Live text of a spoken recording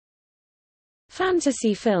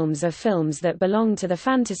Fantasy films are films that belong to the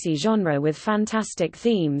fantasy genre with fantastic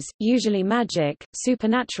themes, usually magic,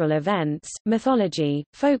 supernatural events, mythology,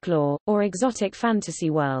 folklore, or exotic fantasy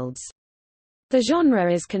worlds. The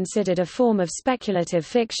genre is considered a form of speculative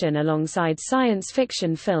fiction alongside science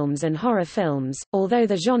fiction films and horror films, although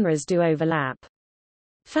the genres do overlap.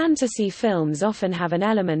 Fantasy films often have an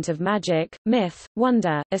element of magic, myth,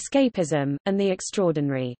 wonder, escapism, and the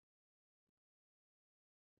extraordinary.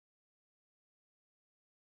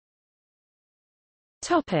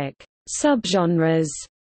 Subgenres.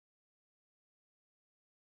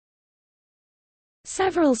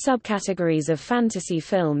 Several subcategories of fantasy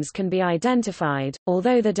films can be identified,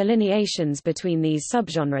 although the delineations between these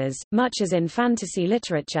subgenres, much as in fantasy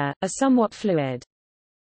literature, are somewhat fluid.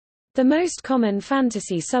 The most common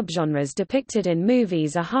fantasy subgenres depicted in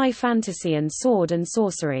movies are high fantasy and sword and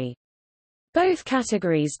sorcery. Both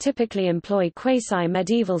categories typically employ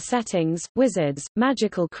quasi-medieval settings, wizards,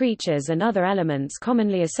 magical creatures and other elements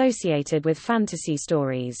commonly associated with fantasy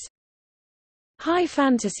stories. High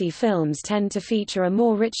fantasy films tend to feature a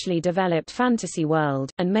more richly developed fantasy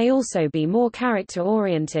world, and may also be more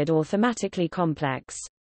character-oriented or thematically complex.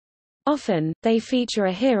 Often, they feature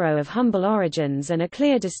a hero of humble origins and a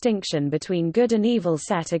clear distinction between good and evil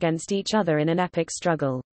set against each other in an epic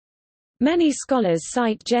struggle. Many scholars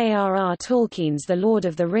cite J.R.R. Tolkien's The Lord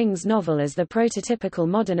of the Rings novel as the prototypical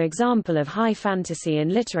modern example of high fantasy in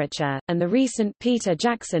literature, and the recent Peter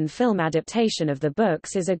Jackson film adaptation of the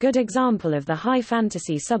books is a good example of the high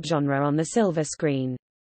fantasy subgenre on the silver screen.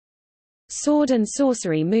 Sword and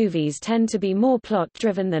sorcery movies tend to be more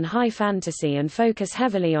plot-driven than high fantasy and focus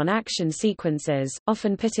heavily on action sequences,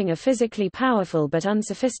 often pitting a physically powerful but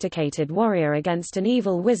unsophisticated warrior against an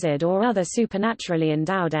evil wizard or other supernaturally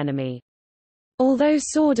endowed enemy. Although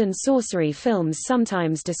sword and sorcery films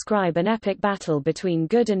sometimes describe an epic battle between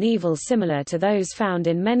good and evil similar to those found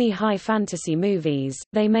in many high fantasy movies,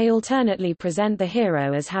 they may alternately present the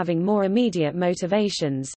hero as having more immediate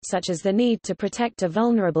motivations, such as the need to protect a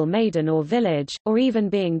vulnerable maiden or village, or even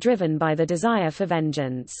being driven by the desire for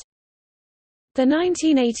vengeance. The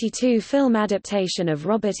 1982 film adaptation of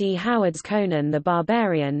Robert E. Howard's Conan the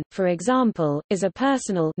Barbarian, for example, is a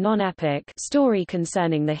personal non-epic story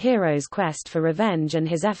concerning the hero's quest for revenge and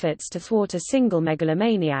his efforts to thwart a single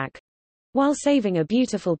megalomaniac—while saving a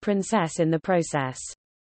beautiful princess in the process.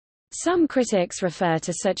 Some critics refer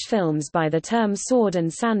to such films by the term sword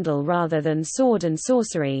and sandal rather than sword and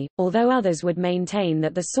sorcery, although others would maintain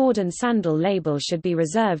that the sword and sandal label should be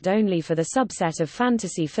reserved only for the subset of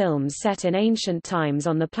fantasy films set in ancient times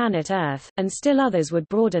on the planet Earth, and still others would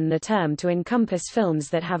broaden the term to encompass films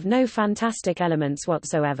that have no fantastic elements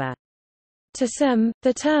whatsoever. To some,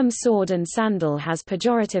 the term sword and sandal has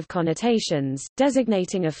pejorative connotations,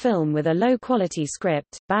 designating a film with a low-quality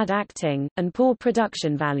script, bad acting, and poor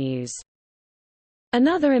production values.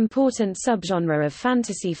 Another important subgenre of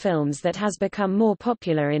fantasy films that has become more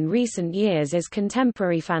popular in recent years is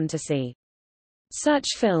contemporary fantasy. Such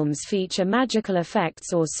films feature magical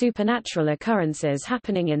effects or supernatural occurrences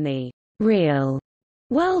happening in the real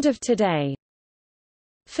world of today.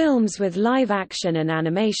 Films with live action and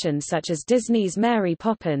animation such as Disney's Mary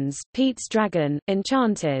Poppins, Pete's Dragon,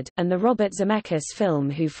 Enchanted, and the Robert Zemeckis film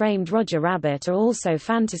Who Framed Roger Rabbit are also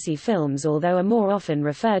fantasy films, although are more often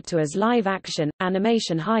referred to as live-action,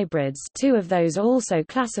 animation hybrids. Two of those are also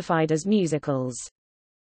classified as musicals.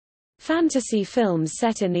 Fantasy films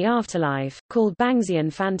set in the afterlife, called Bangsian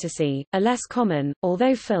fantasy, are less common,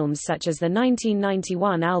 although films such as the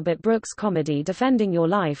 1991 Albert Brooks comedy Defending Your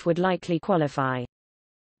Life would likely qualify.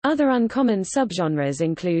 Other uncommon subgenres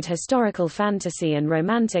include historical fantasy and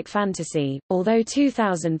romantic fantasy, although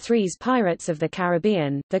 2003's Pirates of the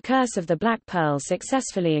Caribbean, The Curse of the Black Pearl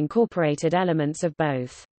successfully incorporated elements of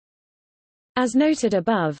both. As noted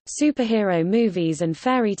above, superhero movies and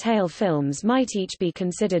fairy tale films might each be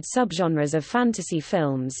considered subgenres of fantasy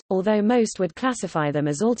films, although most would classify them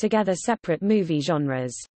as altogether separate movie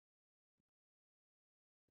genres.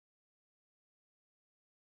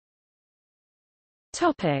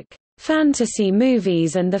 Fantasy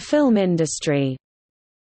movies and the film industry.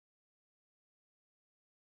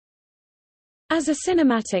 As a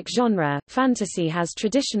cinematic genre, fantasy has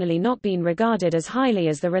traditionally not been regarded as highly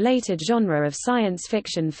as the related genre of science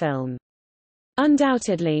fiction film.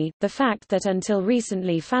 Undoubtedly, the fact that until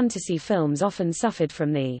recently fantasy films often suffered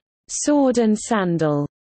from the sword and sandal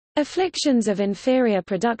afflictions of inferior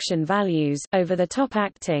production values, over-the-top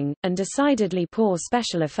acting, and decidedly poor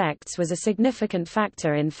special effects was a significant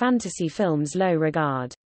factor in fantasy films' low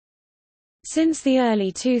regard. Since the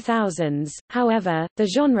early 2000s, however, the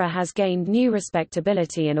genre has gained new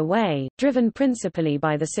respectability in a way, driven principally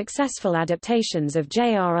by the successful adaptations of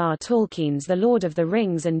J.R.R. Tolkien's The Lord of the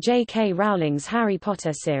Rings and J.K. Rowling's Harry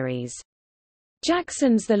Potter series.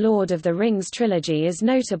 Jackson's The Lord of the Rings trilogy is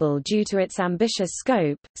notable due to its ambitious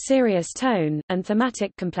scope, serious tone, and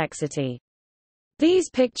thematic complexity.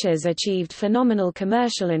 These pictures achieved phenomenal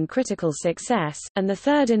commercial and critical success, and the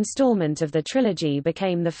third installment of the trilogy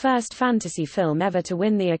became the first fantasy film ever to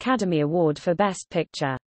win the Academy Award for Best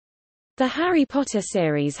Picture. The Harry Potter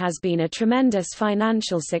series has been a tremendous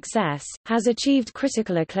financial success, has achieved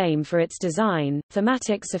critical acclaim for its design,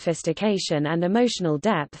 thematic sophistication and emotional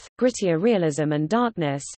depth, grittier realism and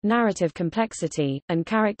darkness, narrative complexity, and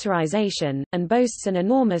characterization, and boasts an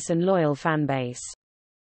enormous and loyal fanbase.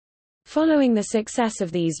 Following the success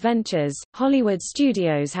of these ventures, Hollywood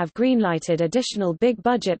studios have greenlighted additional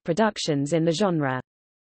big-budget productions in the genre.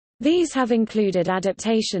 These have included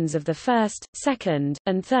adaptations of the first, second,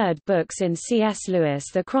 and third books in C.S.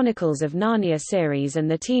 Lewis' The Chronicles of Narnia series and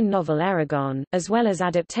the teen novel Eragon, as well as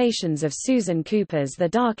adaptations of Susan Cooper's The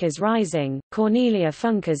Dark is Rising, Cornelia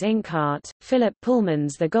Funke's Inkheart, Philip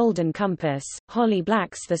Pullman's The Golden Compass, Holly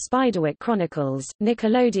Black's The Spiderwick Chronicles,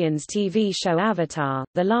 Nickelodeon's TV show Avatar,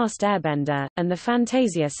 The Last Airbender, and the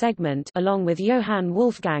Fantasia segment, along with Johann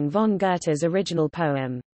Wolfgang von Goethe's original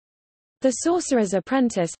poem. The Sorcerer's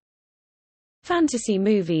Apprentice. Fantasy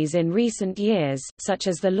movies in recent years, such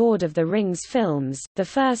as the Lord of the Rings films, the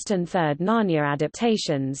first and third Narnia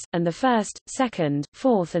adaptations, and the first, second,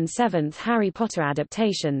 fourth and seventh Harry Potter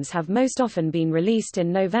adaptations have most often been released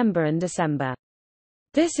in November and December.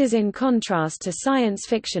 This is in contrast to science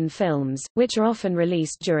fiction films, which are often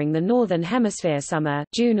released during the Northern Hemisphere summer,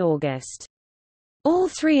 June-August. All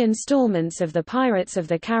three installments of the Pirates of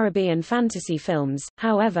the Caribbean fantasy films,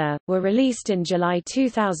 however, were released in July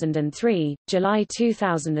 2003, July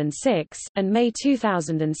 2006, and May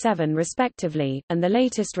 2007 respectively, and the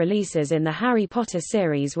latest releases in the Harry Potter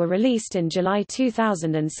series were released in July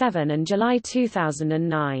 2007 and July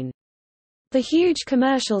 2009. The huge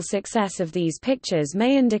commercial success of these pictures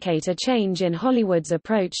may indicate a change in Hollywood's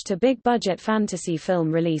approach to big-budget fantasy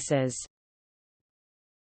film releases.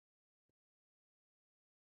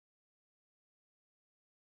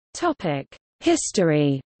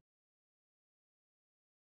 History.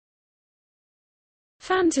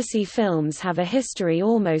 Fantasy films have a history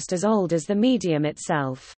almost as old as the medium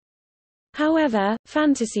itself. However,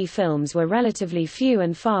 fantasy films were relatively few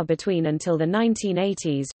and far between until the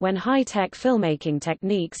 1980s, when high-tech filmmaking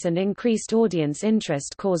techniques and increased audience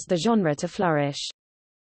interest caused the genre to flourish.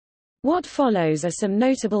 What follows are some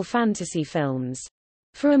notable fantasy films.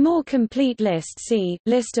 For a more complete list, see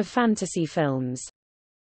List of fantasy films.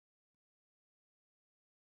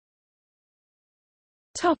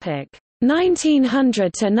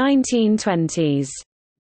 1900 to 1920s.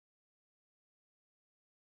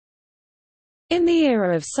 In the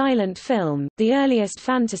era of silent film, the earliest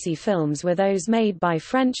fantasy films were those made by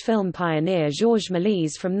French film pioneer Georges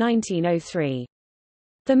Méliès from 1903.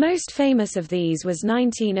 The most famous of these was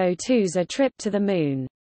 1902's A Trip to the Moon.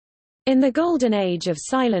 In the golden age of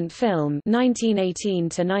silent film 1918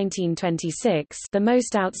 to 1926, the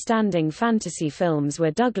most outstanding fantasy films were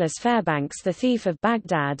Douglas Fairbanks' The Thief of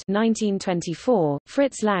Baghdad 1924,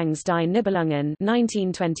 Fritz Lang's Die Nibelungen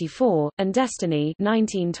 1924, and Destiny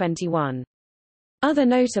 1921. Other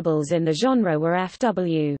notables in the genre were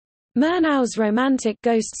F.W. Murnau's romantic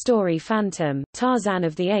ghost story Phantom, Tarzan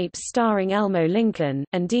of the Apes starring Elmo Lincoln,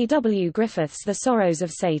 and D.W. Griffith's The Sorrows of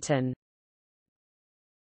Satan.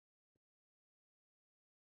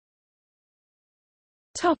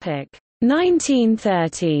 Topic: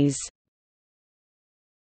 1930s.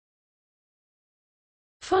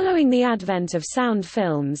 Following the advent of sound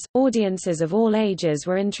films, audiences of all ages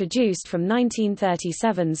were introduced from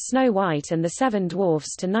 1937's Snow White and the Seven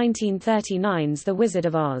Dwarfs to 1939's The Wizard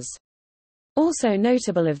of Oz. Also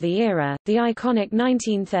notable of the era, the iconic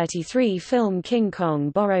 1933 film King Kong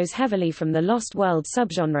borrows heavily from the Lost World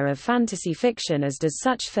subgenre of fantasy fiction, as does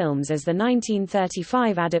such films as the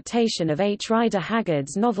 1935 adaptation of H. Rider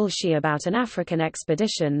Haggard's novel She, about an African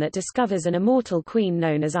expedition that discovers an immortal queen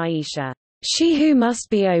known as Aisha, she who must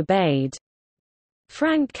be obeyed.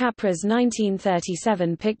 Frank Capra's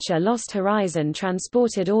 1937 picture Lost Horizon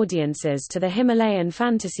transported audiences to the Himalayan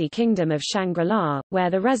fantasy kingdom of Shangri-La, where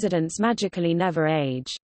the residents magically never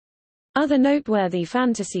age. Other noteworthy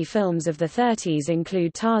fantasy films of the 30s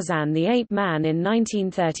include Tarzan the Ape Man in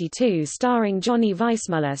 1932 starring Johnny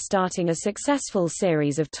Weissmuller, starting a successful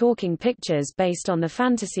series of talking pictures based on the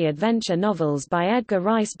fantasy adventure novels by Edgar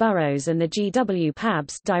Rice Burroughs, and the G. W.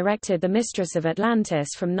 Pabst directed The Mistress of Atlantis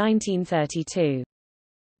from 1932.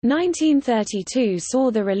 1932 saw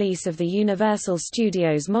the release of the Universal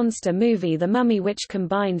Studios monster movie The Mummy, which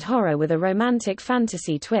combined horror with a romantic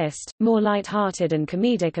fantasy twist. More light-hearted and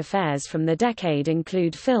comedic affairs from the decade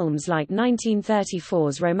include films like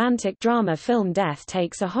 1934's romantic drama film Death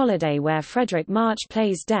Takes a Holiday, where Frederick March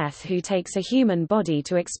plays Death, who takes a human body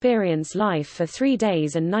to experience life for 3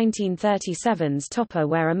 days, and 1937's Topper,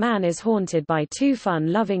 where a man is haunted by two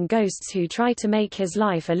fun-loving ghosts who try to make his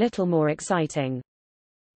life a little more exciting.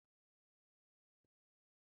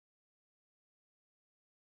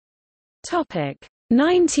 Topic: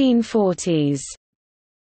 1940s.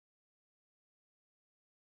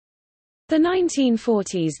 The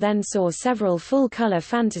 1940s then saw several full-color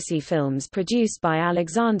fantasy films produced by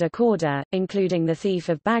Alexander Korda, including The Thief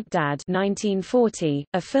of Baghdad 1940,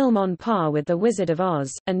 a film on par with The Wizard of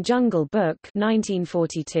Oz, and Jungle Book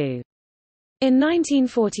 1942. In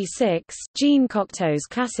 1946, Jean Cocteau's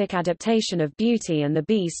classic adaptation of Beauty and the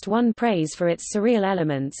Beast won praise for its surreal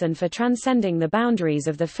elements and for transcending the boundaries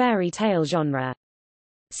of the fairy tale genre.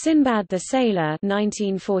 Sinbad the Sailor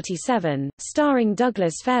 1947, starring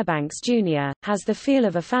Douglas Fairbanks Jr., has the feel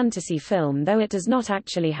of a fantasy film, though it does not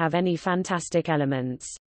actually have any fantastic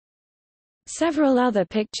elements. Several other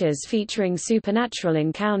pictures featuring supernatural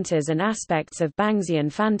encounters and aspects of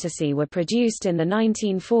Bangsian fantasy were produced in the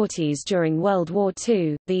 1940s during World War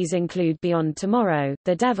II. These include Beyond Tomorrow,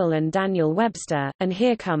 The Devil and Daniel Webster, and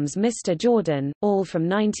Here Comes Mr. Jordan, all from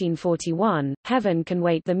 1941, Heaven Can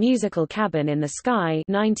Wait, The Musical Cabin in the Sky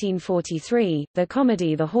 1943, the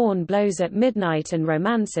comedy The Horn Blows at Midnight, and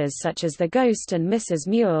romances such as The Ghost and Mrs.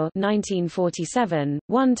 Muir 1947,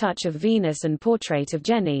 One Touch of Venus and Portrait of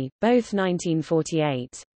Jenny, both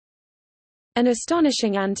 1948. An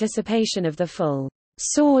astonishing anticipation of the full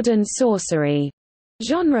sword and sorcery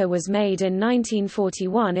genre was made in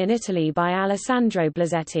 1941 in Italy by Alessandro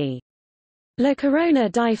Blasetti. La Corona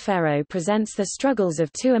di Ferro presents the struggles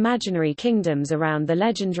of two imaginary kingdoms around the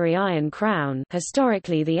legendary Iron Crown,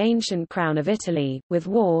 historically the ancient crown of Italy, with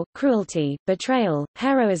war, cruelty, betrayal,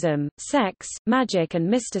 heroism, sex, magic and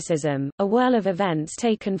mysticism, a whirl of events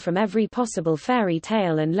taken from every possible fairy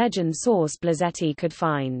tale and legend source Blasetti could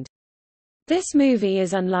find. This movie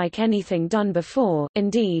is unlike anything done before,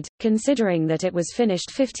 indeed, considering that it was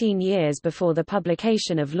finished 15 years before the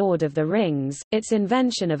publication of Lord of the Rings. Its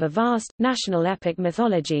invention of a vast, national epic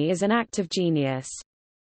mythology is an act of genius.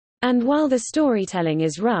 And while the storytelling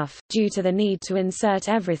is rough, due to the need to insert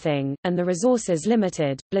everything, and the resources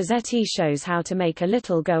limited, Blasetti shows how to make a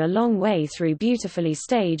little go a long way through beautifully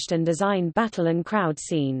staged and designed battle and crowd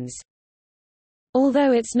scenes.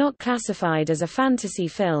 Although it's not classified as a fantasy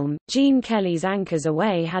film, Gene Kelly's Anchors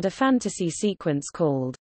Aweigh had a fantasy sequence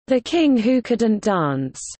called The King Who Couldn't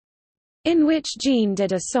Dance, in which Gene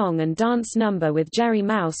did a song and dance number with Jerry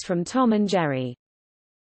Mouse from Tom and Jerry.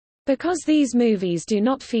 Because these movies do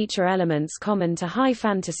not feature elements common to high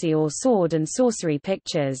fantasy or sword and sorcery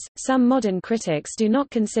pictures, some modern critics do not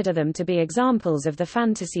consider them to be examples of the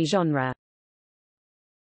fantasy genre.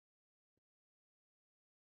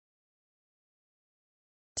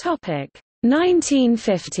 Topic: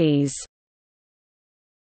 1950s.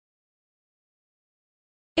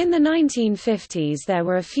 In the 1950s there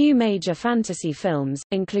were a few major fantasy films,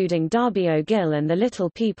 including Darby O'Gill and the Little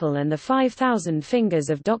People and the 5,000 Fingers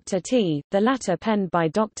of Dr. T, the latter penned by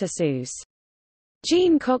Dr. Seuss.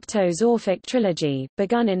 Jean Cocteau's Orphic trilogy,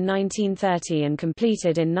 begun in 1930 and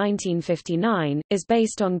completed in 1959, is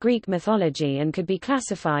based on Greek mythology and could be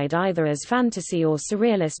classified either as fantasy or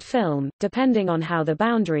surrealist film, depending on how the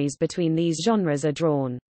boundaries between these genres are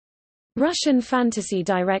drawn. Russian fantasy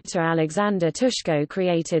director Alexander Tushko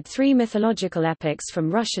created three mythological epics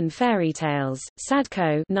from Russian fairy tales: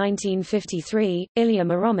 Sadko (1953), Ilya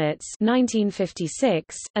Muromets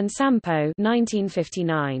 (1956), and Sampo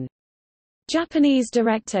 (1959). Japanese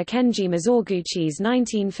director Kenji Mizoguchi's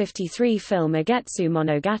 1953 film Agetsu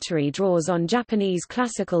Monogatari draws on Japanese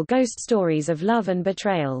classical ghost stories of love and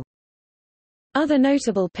betrayal. Other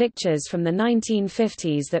notable pictures from the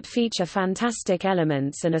 1950s that feature fantastic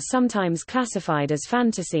elements and are sometimes classified as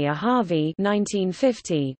fantasy are Harvey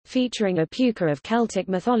 1950, featuring a puka of Celtic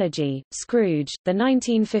mythology, Scrooge, the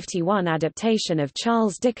 1951 adaptation of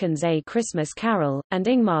Charles Dickens' A Christmas Carol, and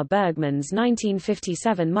Ingmar Bergman's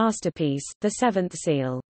 1957 masterpiece, The Seventh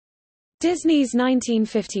Seal. Disney's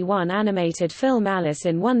 1951 animated film Alice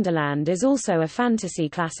in Wonderland is also a fantasy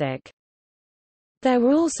classic. There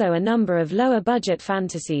were also a number of lower-budget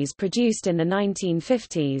fantasies produced in the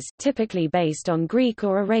 1950s, typically based on Greek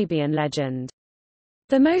or Arabian legend.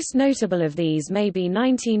 The most notable of these may be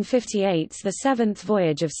 1958's The Seventh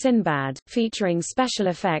Voyage of Sinbad, featuring special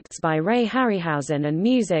effects by Ray Harryhausen and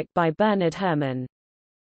music by Bernard Herrmann.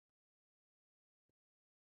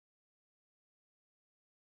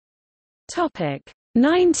 Topic: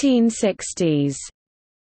 1960s.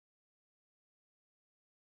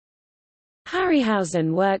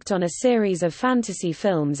 Harryhausen worked on a series of fantasy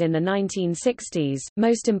films in the 1960s,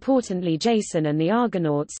 most importantly Jason and the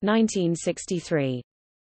Argonauts 1963.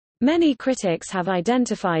 Many critics have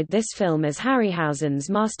identified this film as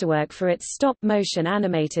Harryhausen's masterwork for its stop-motion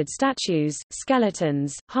animated statues,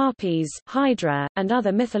 skeletons, harpies, hydra, and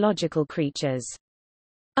other mythological creatures.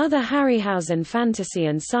 Other Harryhausen fantasy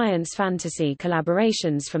and science fantasy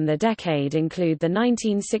collaborations from the decade include the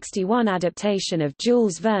 1961 adaptation of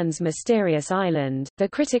Jules Verne's Mysterious Island, the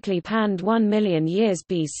critically panned 1 Million Years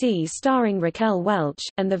BC starring Raquel Welch,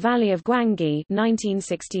 and The Valley of Gwangi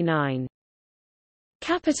 1969.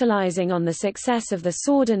 Capitalizing on the success of the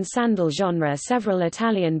sword and sandal genre, several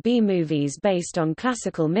Italian B-movies based on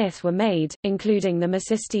classical myth were made, including the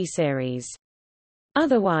Macisti series.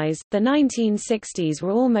 Otherwise, the 1960s were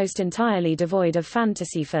almost entirely devoid of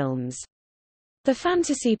fantasy films. The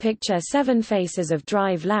fantasy picture Seven Faces of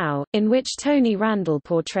Drive Lau, in which Tony Randall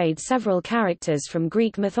portrayed several characters from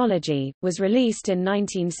Greek mythology, was released in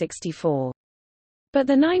 1964. But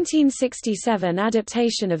the 1967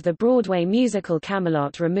 adaptation of the Broadway musical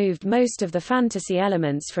Camelot removed most of the fantasy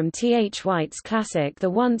elements from T.H. White's classic The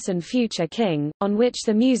Once and Future King, on which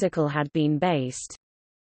the musical had been based.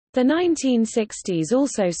 The 1960s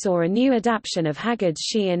also saw a new adaptation of Haggard's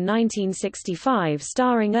She in 1965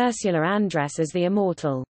 starring Ursula Andress as the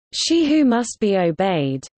immortal, She Who Must Be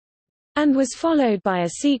Obeyed, and was followed by a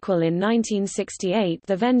sequel in 1968,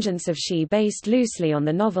 The Vengeance of She, based loosely on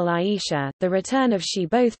the novel Aisha, The Return of She,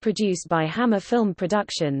 both produced by Hammer Film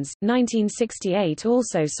Productions. 1968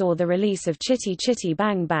 also saw the release of Chitty Chitty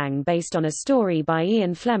Bang Bang based on a story by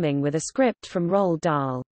Ian Fleming with a script from Roald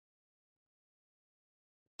Dahl.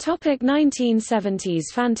 1970s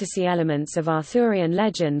fantasy elements of Arthurian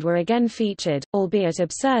legend were again featured, albeit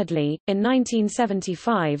absurdly, in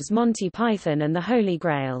 1975's Monty Python and the Holy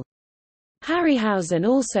Grail. Harryhausen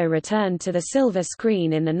also returned to the silver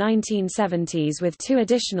screen in the 1970s with two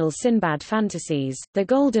additional Sinbad fantasies, The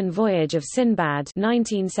Golden Voyage of Sinbad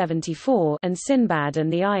 1974 and Sinbad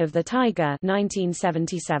and the Eye of the Tiger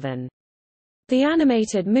 1977. The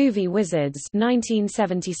animated movie Wizards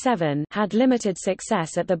 1977 had limited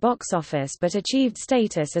success at the box office but achieved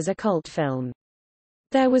status as a cult film.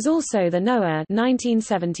 There was also The Knower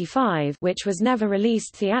 1975, which was never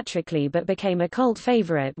released theatrically but became a cult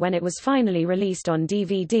favorite when it was finally released on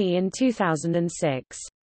DVD in 2006.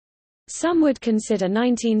 Some would consider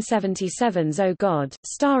 1977's Oh God,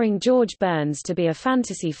 starring George Burns, to be a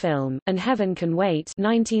fantasy film, and Heaven Can Wait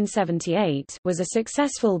 1978 was a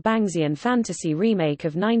successful Bangsian fantasy remake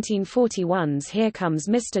of 1941's Here Comes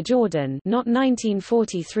Mr. Jordan, not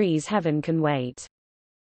 1943's Heaven Can Wait.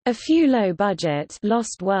 A few low-budget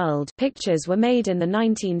Lost World pictures were made in the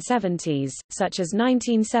 1970s, such as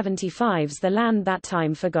 1975's The Land That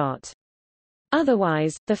Time Forgot.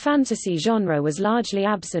 Otherwise, the fantasy genre was largely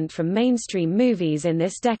absent from mainstream movies in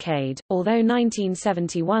this decade, although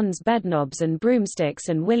 1971's Bedknobs and Broomsticks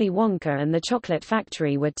and Willy Wonka and the Chocolate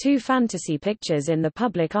Factory were two fantasy pictures in the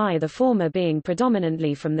public eye, the former being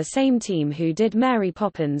predominantly from the same team who did Mary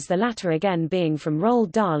Poppins, the latter again being from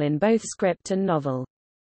Roald Dahl in both script and novel.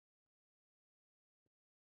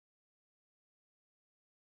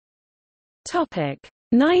 Topic: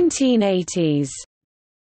 1980s.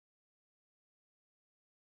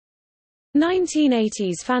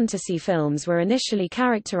 1980s fantasy films were initially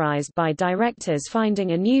characterized by directors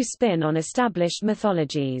finding a new spin on established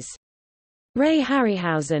mythologies. Ray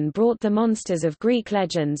Harryhausen brought the monsters of Greek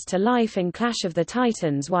legends to life in Clash of the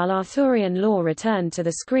Titans, while Arthurian lore returned to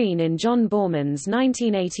the screen in John Boorman's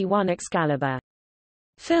 1981 Excalibur.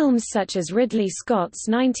 Films such as Ridley Scott's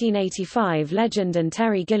 1985 Legend and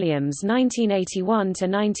Terry Gilliam's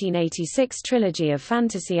 1981–1986 trilogy of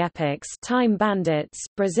fantasy epics Time Bandits,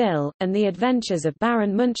 Brazil, and The Adventures of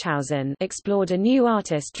Baron Munchausen explored a new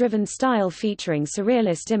artist-driven style featuring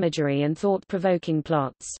surrealist imagery and thought-provoking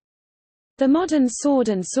plots. The modern sword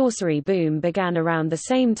and sorcery boom began around the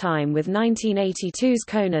same time with 1982's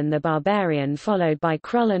Conan the Barbarian, followed by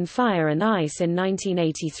Krull and Fire and Ice in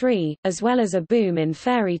 1983, as well as a boom in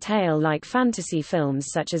fairy tale-like fantasy films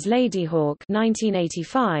such as Ladyhawke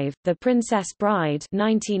 (1985), The Princess Bride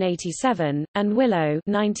 (1987), and Willow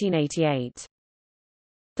 (1988).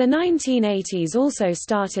 The 1980s also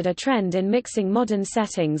started a trend in mixing modern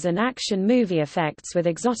settings and action movie effects with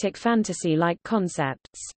exotic fantasy-like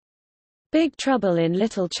concepts. Big Trouble in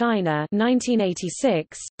Little China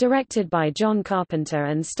 1986, directed by John Carpenter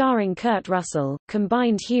and starring Kurt Russell,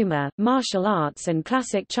 combined humor, martial arts and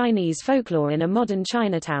classic Chinese folklore in a modern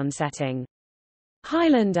Chinatown setting.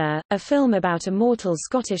 Highlander, a film about immortal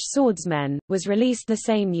Scottish swordsmen, was released the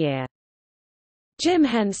same year. Jim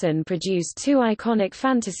Henson produced two iconic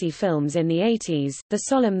fantasy films in the 80s, The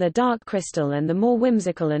Solemn The Dark Crystal and the more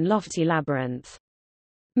whimsical and lofty Labyrinth.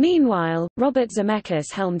 Meanwhile, Robert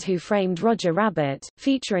Zemeckis helmed Who Framed Roger Rabbit,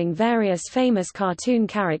 featuring various famous cartoon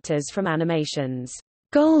characters from animation's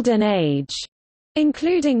Golden Age,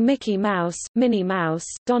 including Mickey Mouse, Minnie Mouse,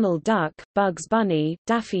 Donald Duck, Bugs Bunny,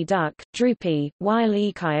 Daffy Duck, Droopy, Wile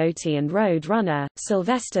E. Coyote and Road Runner,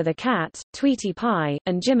 Sylvester the Cat, Tweety Pie,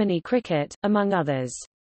 and Jiminy Cricket, among others.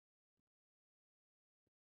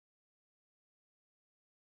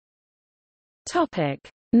 Topic: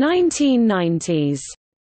 1990s.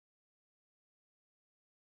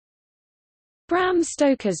 Bram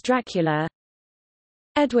Stoker's Dracula,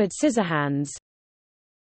 Edward Scissorhands,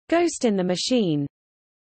 Ghost in the Machine,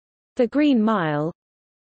 The Green Mile,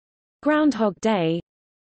 Groundhog Day,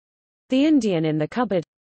 The Indian in the Cupboard,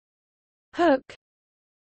 Hook,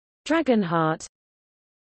 Dragonheart,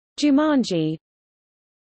 Jumanji,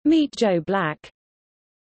 Meet Joe Black,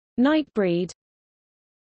 Nightbreed,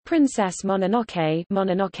 Princess Mononoke,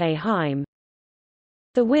 Mononoke Hime,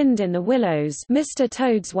 The Wind in the Willows, Mr.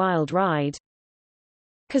 Toad's Wild Ride,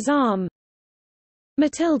 Kazam,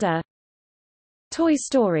 Matilda, Toy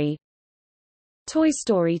Story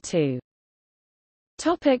 2.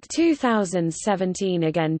 Topic 2017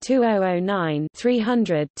 Again 2009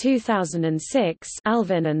 300 2006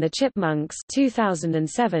 Alvin and the Chipmunks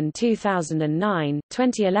 2007 2009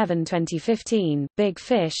 2011 2015 Big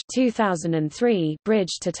Fish 2003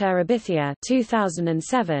 Bridge to Terabithia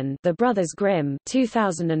 2007 The Brothers Grimm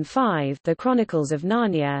 2005 The Chronicles of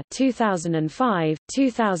Narnia 2005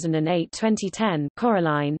 2008 2010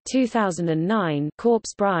 Coraline 2009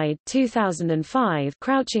 Corpse Bride 2005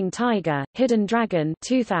 Crouching Tiger Hidden Dragon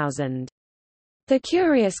 2000. The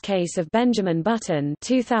Curious Case of Benjamin Button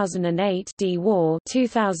 2008 D-War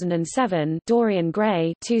 2007 Dorian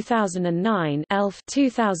Gray 2009 Elf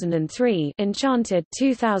 2003 Enchanted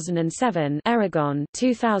 2007 Eragon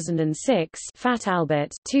 2006 Fat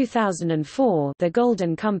Albert 2004 The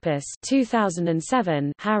Golden Compass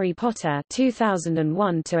 2007 Harry Potter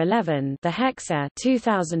 2001-11 The Hexer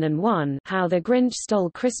 2001 How the Grinch Stole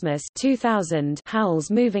Christmas 2000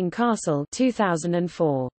 Howl's Moving Castle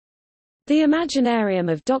 2004 The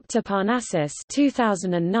Imaginarium of Dr. Parnassus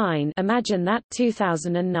 2009 Imagine That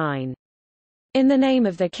 2009 In the Name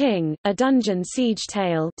of the King, A Dungeon Siege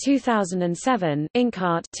Tale 2007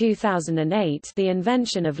 Inkheart 2008 The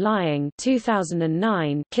Invention of Lying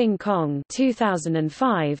 2009 King Kong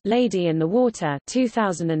 2005 Lady in the Water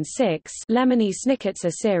 2006 Lemony Snicket's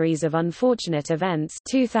A Series of Unfortunate Events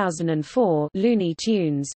 2004 Looney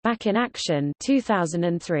Tunes, Back in Action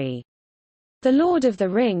 2003 The Lord of the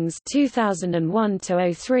Rings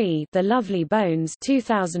 2001-03 The Lovely Bones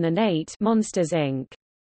 2008 Monsters Inc.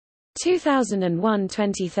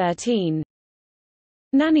 2001-2013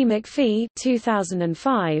 Nanny McPhee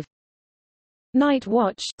 2005 Night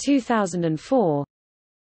Watch 2004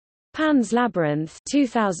 Pan's Labyrinth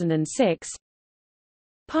 2006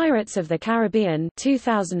 Pirates of the Caribbean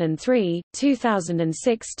 2003,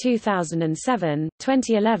 2006-2007,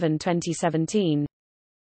 2011-2017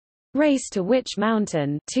 Race to Witch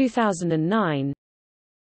Mountain 2009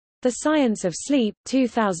 The Science of Sleep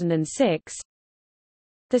 2006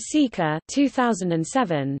 The Seeker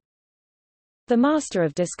 2007 The Master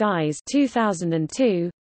of Disguise 2002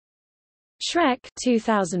 Shrek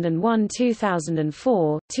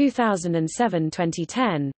 2001-2004,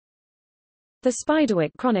 2007-2010 The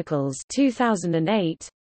Spiderwick Chronicles 2008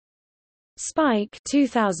 Spike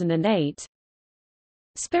 2008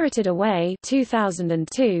 Spirited Away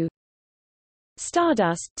 2002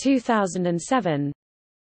 Stardust 2007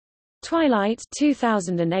 Twilight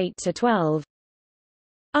 2008-12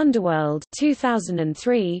 Underworld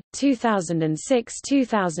 2003,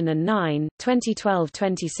 2006-2009,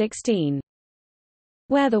 2012-2016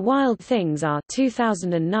 Where the Wild Things Are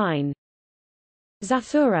 2009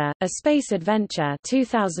 Zathura, A Space Adventure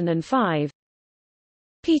 2005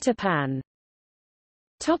 Peter Pan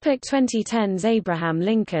Topic 2010s Abraham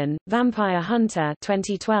Lincoln, Vampire Hunter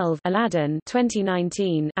 2012, Aladdin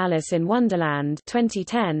 2019, Alice in Wonderland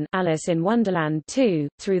 2010, Alice in Wonderland 2,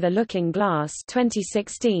 Through the Looking Glass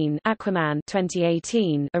 2016, Aquaman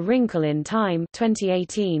 2018, A Wrinkle in Time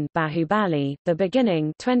 2018, Bahubali, The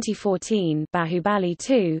Beginning 2014, Bahubali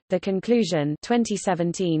 2, The Conclusion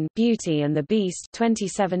 2017, Beauty and the Beast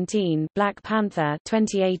 2017, Black Panther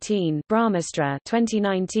 2018, Brahmastra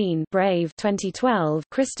 2019, Brave 2012,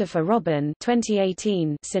 Christopher Robin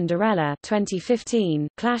 2018, Cinderella 2015,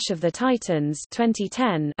 Clash of the Titans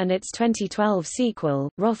 2010 and its 2012 sequel,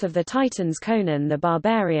 Wrath of the Titans Conan the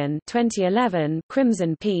Barbarian 2011,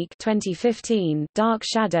 Crimson Peak 2015, Dark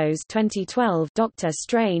Shadows 2012, Doctor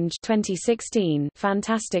Strange 2016,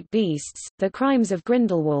 Fantastic Beasts, The Crimes of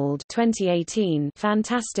Grindelwald 2018,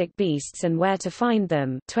 Fantastic Beasts and Where to Find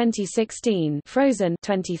Them 2016, Frozen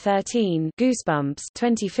 2013, Goosebumps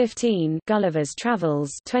 2015, Gulliver's Travels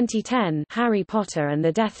 2010, Harry Potter and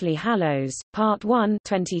the Deathly Hallows, Part 1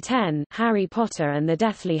 2010, Harry Potter and the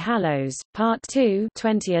Deathly Hallows, Part 2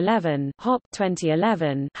 2011, Hop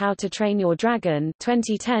 2011, How to Train Your Dragon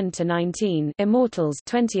 2010-19, Immortals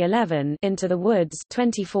 2011, Into the Woods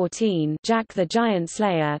 2014, Jack the Giant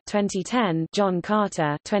Slayer 2010, John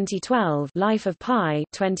Carter 2012, Life of Pi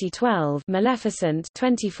 2012, Maleficent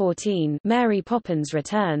 2014, Mary Poppins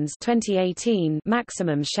Returns 2018,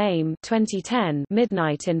 Maximum Shame 2010,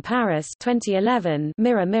 Midnight in Paris 2011,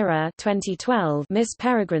 Mirror Mirror 2012, Miss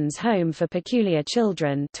Peregrine's Home for Peculiar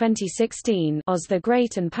Children 2016, Oz the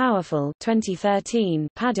Great and Powerful 2013,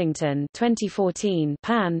 Paddington 2014,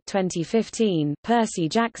 Pan 2015, Percy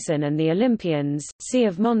Jackson and the Olympians, Sea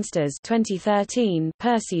of Monsters 2013,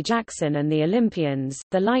 Percy Jackson and the Olympians,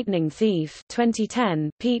 The Lightning Thief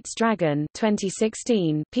 2010, Pete's Dragon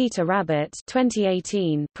 2016, Peter Rabbit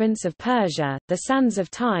 2018, Prince of Persia, The Sands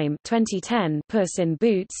of Time 2010, Puss in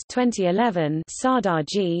Boots 2011, Sardar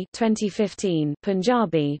G 2015,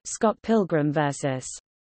 Punjabi, Scott Pilgrim vs.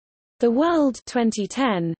 the World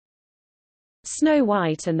 2010, Snow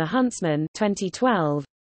White and the Huntsman 2012,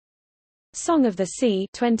 Song of the Sea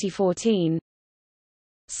 2014,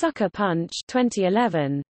 Sucker Punch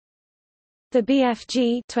 2011, The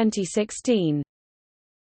BFG 2016,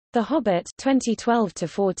 The Hobbit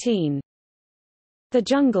 2012-14, The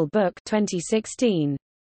Jungle Book 2016,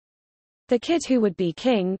 The Kid Who Would Be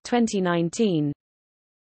King 2019,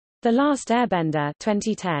 The Last Airbender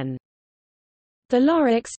 2010, The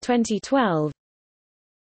Lorax 2012,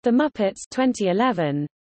 The Muppets 2011,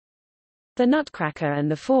 The Nutcracker and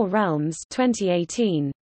the Four Realms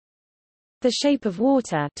 2018, The Shape of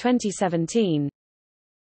Water 2017,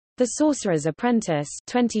 The Sorcerer's Apprentice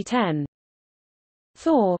 2010,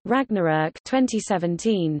 Thor: Ragnarok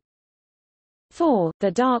 2017, Thor: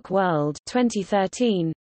 The Dark World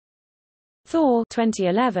 2013, Thor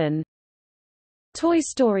 2011, Toy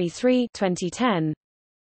Story 3 2010,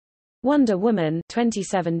 Wonder Woman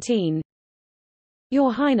 2017,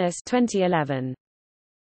 Your Highness 2011.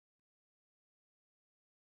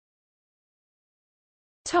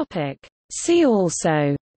 Topic: See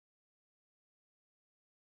also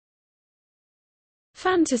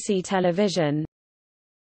Fantasy television,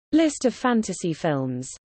 List of fantasy films.